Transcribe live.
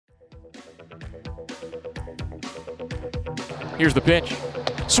Here's the pitch.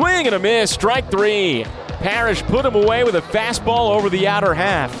 Swing and a miss, strike 3. Parrish put him away with a fastball over the outer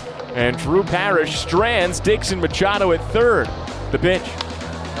half. And Drew Parrish strands Dixon Machado at third. The pitch.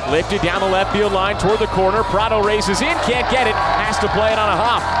 Lifted down the left field line toward the corner. Prado races in, can't get it, has to play it on a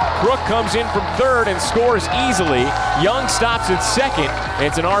hop. Crook comes in from third and scores easily. Young stops at second.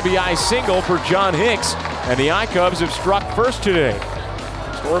 It's an RBI single for John Hicks, and the I-Cubs have struck first today.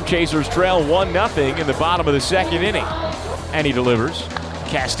 Storm Chasers trail 1-0 in the bottom of the second inning. And he delivers.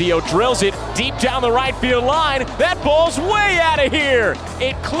 Castillo drills it deep down the right field line. That ball's way out of here.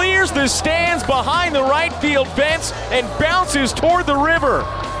 It clears the stands behind the right field fence and bounces toward the river.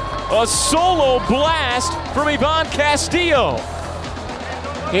 A solo blast from Ivan Castillo.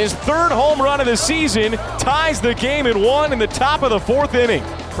 His third home run of the season ties the game at 1 in the top of the fourth inning.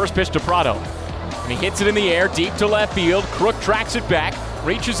 First pitch to Prado. And he hits it in the air deep to left field. Crook tracks it back.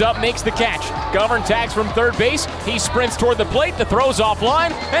 Reaches up, makes the catch. Govern tags from third base. He sprints toward the plate. The throw's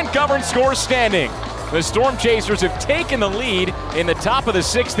offline, and Govern scores standing. The Storm Chasers have taken the lead in the top of the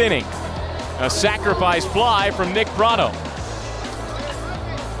sixth inning. A sacrifice fly from Nick Prado.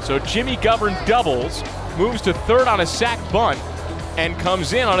 So Jimmy Govern doubles, moves to third on a sac bunt, and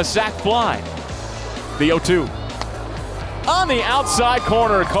comes in on a sac fly. The 0-2. On the outside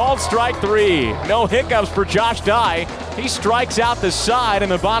corner, called strike 3. No hiccups for Josh Dye. He strikes out the side in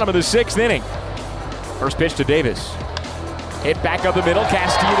the bottom of the sixth inning. First pitch to Davis. Hit back up the middle.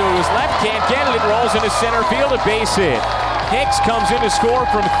 Castillo to his left. Can't get it. It rolls into center field. A base hit. Hicks comes in to score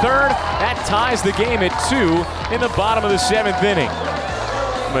from third. That ties the game at 2 in the bottom of the seventh inning.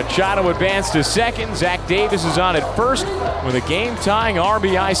 Machado advanced to second. Zach Davis is on at first with a game-tying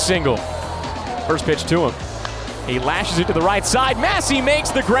RBI single. First pitch to him. He lashes it to the right side. Massey makes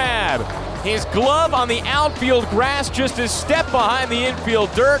the grab. His glove on the outfield grass, just a step behind the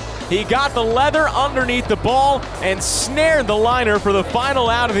infield dirt. He got the leather underneath the ball and snared the liner for the final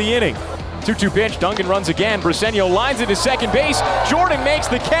out of the inning. 2-2 pitch. Duncan runs again. Briseño lines it to second base. Jordan makes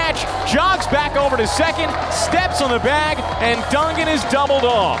the catch, jogs back over to second, steps on the bag, and Duncan is doubled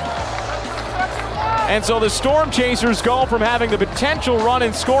off. And so the Storm Chasers go from having the potential run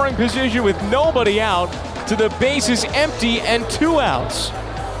in scoring position with nobody out to the bases empty and 2 outs.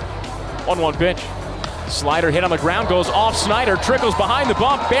 1-1 pitch. Slider hit on the ground, goes off Snyder, trickles behind the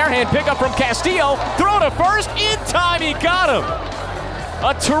bump. Barehand pickup from Castillo. Throw to first. In time, he got him.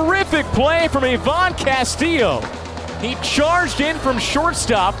 A terrific play from Ivan Castillo. He charged in from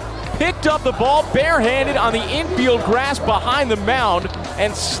shortstop, picked up the ball barehanded on the infield grass behind the mound,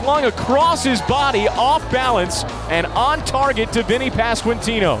 and slung across his body off balance and on target to Vinny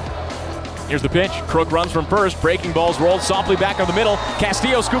Pasquantino. Here's the pitch. Crook runs from first. Breaking ball's rolled softly back up the middle.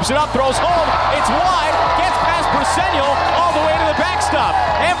 Castillo scoops it up, throws home. It's wide. Gets past Briseño all the way to the backstop.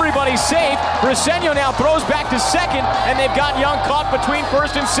 Everybody's safe. Briseño now throws back to second, and they've got Young caught between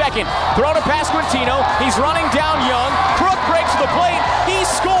first and second. Throw to Pasquantino. He's running down Young. Crook breaks to the plate. He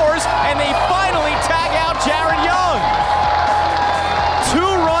scores, and they finally tag out Jared Young.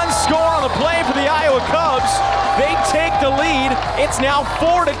 2-run score on the play for the Iowa Cubs. They take the lead. It's now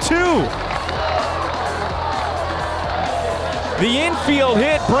 4-2. The infield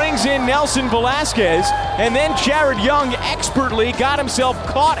hit brings in Nelson Velasquez, and then Jared Young expertly got himself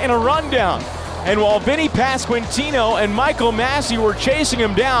caught in a rundown. And while Vinny Pasquantino and Michael Massey were chasing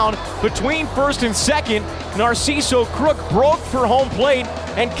him down between first and second, Narciso Crook broke for home plate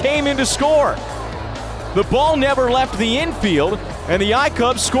and came in to score. The ball never left the infield, and the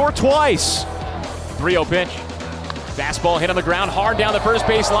I-Cubs score twice. 3-0 pitch. Fastball hit on the ground, hard down the first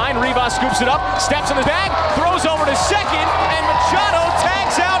base line. Rivas scoops it up, steps in the bag, throws over to second, and Machado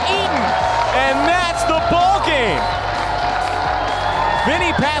tags out Eaton. And that's the ball game.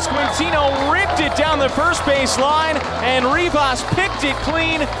 Vinny Pasquantino ripped it down the first base line, and Rivas picked it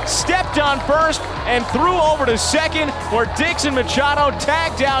clean, stepped on first, and threw over to second, where Dixon Machado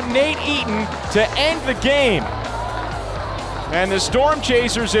tagged out Nate Eaton to end the game. And the Storm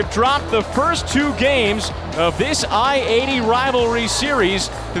Chasers have dropped the first 2 games of this I-80 rivalry series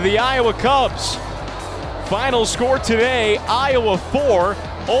to the Iowa Cubs. Final score today, Iowa 4,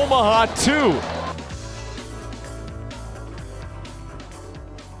 Omaha 2.